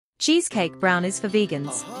Cheesecake Brownies for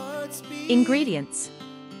Vegans. Ingredients: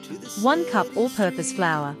 1 cup all-purpose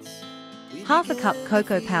flour, half a cup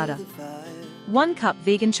cocoa powder, 1 cup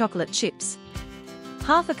vegan chocolate chips,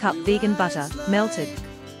 half a cup vegan butter, melted,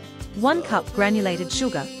 1 cup granulated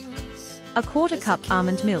sugar, a quarter cup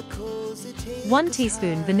almond milk, 1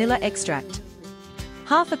 teaspoon vanilla extract,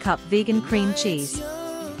 half a cup vegan cream cheese,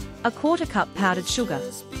 a quarter cup powdered sugar.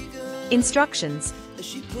 Instructions: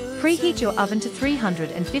 preheat your oven to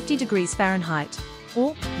 350 degrees Fahrenheit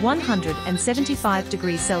or 175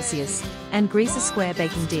 degrees Celsius and grease a square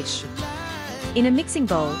baking dish. In a mixing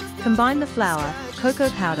bowl, combine the flour, cocoa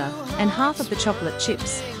powder, and half of the chocolate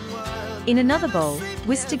chips. In another bowl,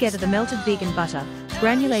 whisk together the melted vegan butter,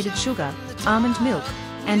 granulated sugar, almond milk,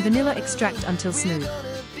 and vanilla extract until smooth.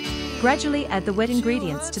 Gradually add the wet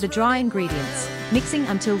ingredients to the dry ingredients, mixing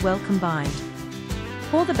until well combined.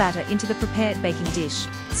 Pour the batter into the prepared baking dish,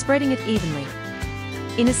 spreading it evenly.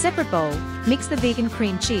 In a separate bowl, mix the vegan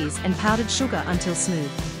cream cheese and powdered sugar until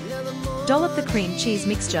smooth. Dollop the cream cheese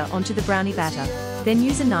mixture onto the brownie batter, then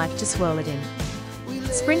use a knife to swirl it in.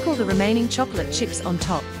 Sprinkle the remaining chocolate chips on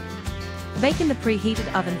top. Bake in the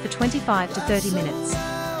preheated oven for 25 to 30 minutes,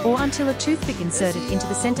 or until a toothpick inserted into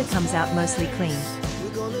the center comes out mostly clean.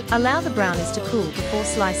 Allow the brownies to cool before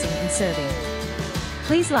slicing and serving.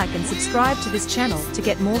 Please like and subscribe to this channel to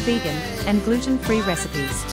get more vegan and gluten-free recipes.